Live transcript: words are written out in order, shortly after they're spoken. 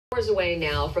Hours away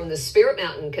now from the Spirit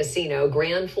Mountain Casino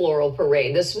Grand Floral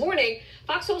Parade. This morning,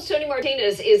 Fox Soul's Tony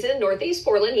Martinez is in Northeast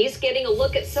Portland. He's getting a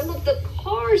look at some of the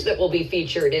cars that will be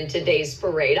featured in today's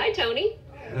parade. Hi, Tony.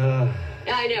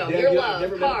 I know, your love,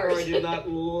 never cars. Met a car I do not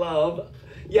love.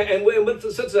 Yeah, and with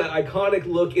such an iconic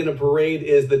look in a parade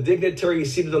is the dignitary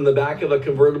seated on the back of a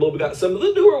convertible. We got some of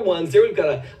the newer ones there. We've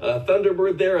got a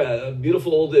Thunderbird there, a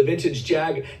beautiful old vintage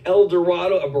Jag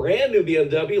Eldorado, a brand new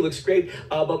BMW. Looks great.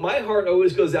 But my heart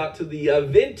always goes out to the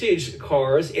vintage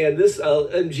cars, and this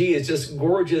MG is just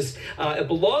gorgeous. It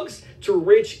belongs to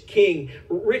Rich King.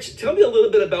 Rich, tell me a little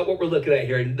bit about what we're looking at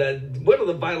here. And what are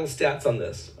the vital stats on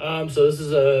this? So this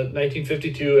is a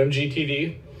 1952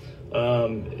 MGTD.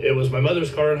 It was my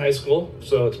mother's car in high school,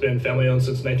 so it's been family owned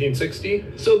since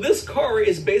 1960. So this car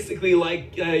is basically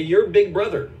like your big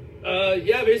brother.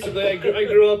 Yeah, basically, I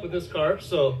grew up with this car.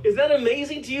 So is that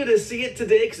amazing to you to see it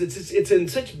today? Because it's in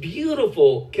such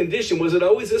beautiful condition. Was it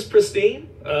always this pristine?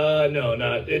 No,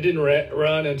 not. It didn't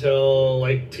run until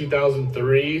like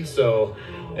 2003. So,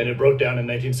 and it broke down in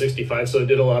 1965. So it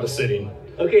did a lot of sitting.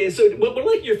 Okay, so what are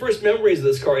like your first memories of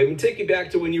this car? I mean, take you back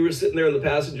to when you were sitting there in the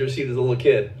passenger seat as a little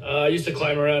kid. I used to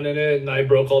climb around in it, and I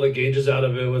broke all the gauges out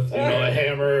of it with a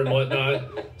hammer and whatnot.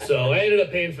 So I ended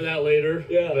up paying for that later.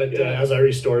 As I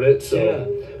restored it. So.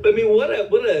 Yeah. But I mean, what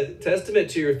a testament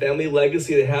to your family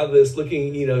legacy to have this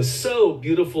looking, so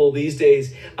beautiful these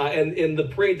days. And in the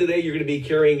parade today, you're going to be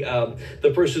carrying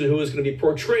the person who is going to be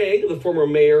portraying the former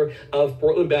mayor of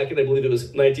Portland back in, I believe it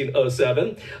was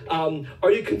 1907.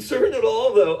 Are you concerned at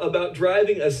all, though, about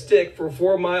driving a stick for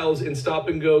 4 miles in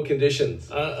stop-and-go conditions?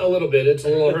 A little bit. It's a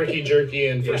little herky-jerky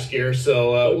in first gear,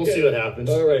 so we'll see what happens.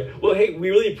 All right. Well, hey,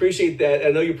 we really appreciate that. I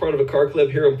know you're part of a car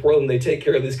club here in Portland. They take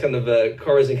care of these kind of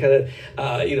cars and kind of,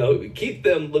 keep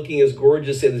them looking as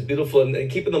gorgeous and as beautiful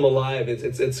and keeping them alive.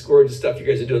 It's gorgeous stuff you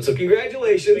guys are doing. So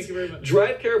congratulations. Thank you very much.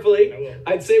 Drive carefully. I will.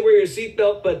 I'd say wear your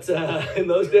seatbelt, but in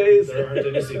those days... There aren't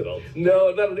any seatbelts.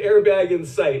 No, not an airbag in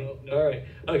sight. No. All right.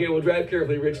 Okay, well, drive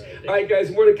carefully, Rich. All right,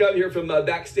 guys, more to come here from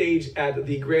backstage at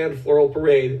the Grand Floral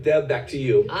Parade. Deb, back to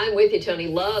you. I'm with you, Tony.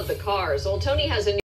 Love the cars. Well, Tony has a